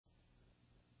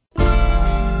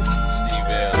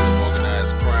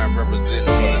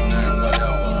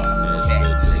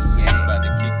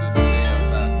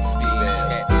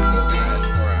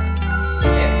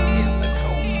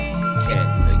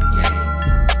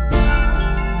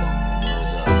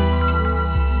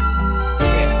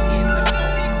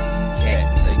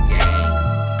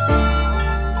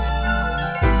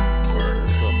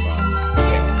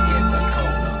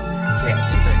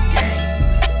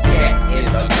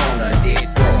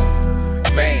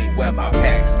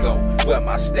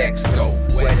stacks go,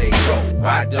 where they go,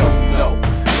 I don't know.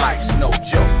 Life's no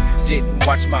joke, didn't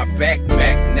watch my back,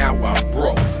 now I'm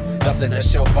broke. Nothing to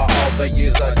show for all the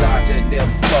years of dodging them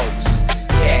folks.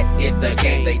 Cat in the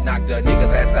game, they knock the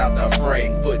niggas ass out the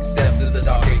frame. Footsteps in the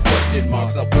dark, ain't question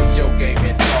marks, so put your game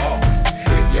in talk.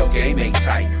 If your game ain't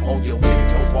tight, on your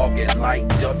tiptoes walking light,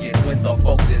 ducking when the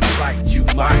folks in sight, you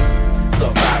might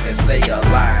survive and stay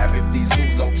alive. If these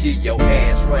fools don't kill your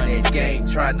ass, running game,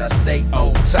 trying to stay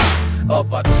on top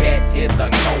of a cat in the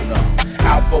corner.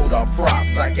 Out for the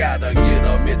props, I gotta get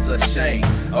them, it's a shame.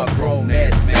 A grown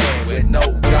ass man with no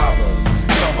dollars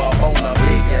come up on a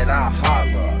big and I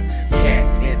holler.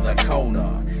 Cat in the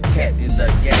corner, cat in the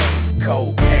game,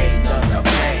 cocaine, none of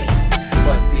pain.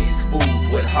 But these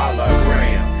fools with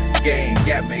hologram game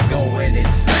got me going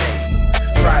insane.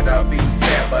 Try to be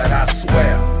fair, but I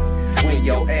swear, when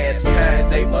your ass kind,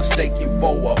 they mistake you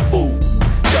for a fool.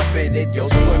 Jumping in your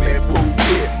swimming pool,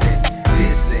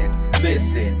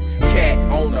 listen, cat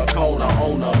on the corner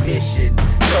on a mission.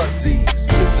 Cause these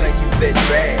fools think you that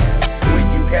bad. When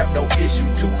you have no issue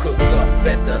to cook up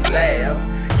at the lab,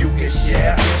 you can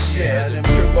share and share. Them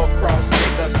triple cross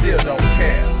niggas still don't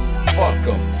care. Fuck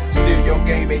them, steal your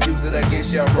game and use it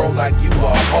against your bro like you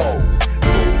a hoe.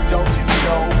 Fool, don't you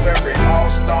know where it all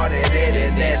started at,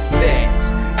 and that's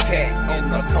that. Cat in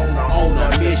the corner on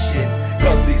a mission.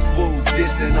 Cause these fools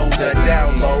dissing on the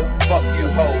down low. Fuck you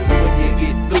hoes, when you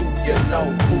get through, you know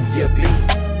who you be.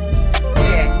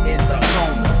 Cat in the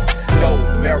corner, no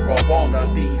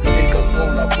marijuana. These niggas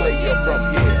wanna play you from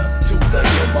here to the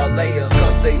Himalayas,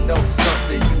 cause they know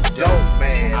something you don't,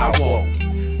 man. I won't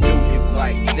do you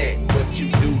like that, but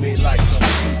you do me like some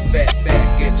cute fat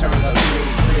back and turn the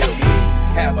rules real mean.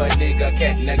 Have a nigga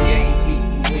cat in the game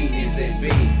eating weenies and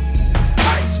beans.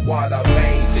 Ice water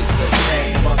veins, it's a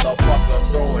shame.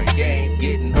 Motherfuckers throwing game,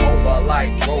 getting over like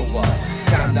Rover.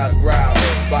 Time to growl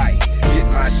and bite, get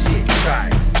my shit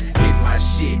tight, get my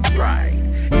shit right.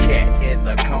 Cat in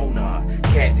the corner,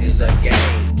 cat in the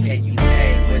game. Can you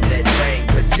hang with that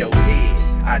thing with your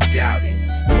head? I doubt it.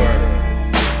 Word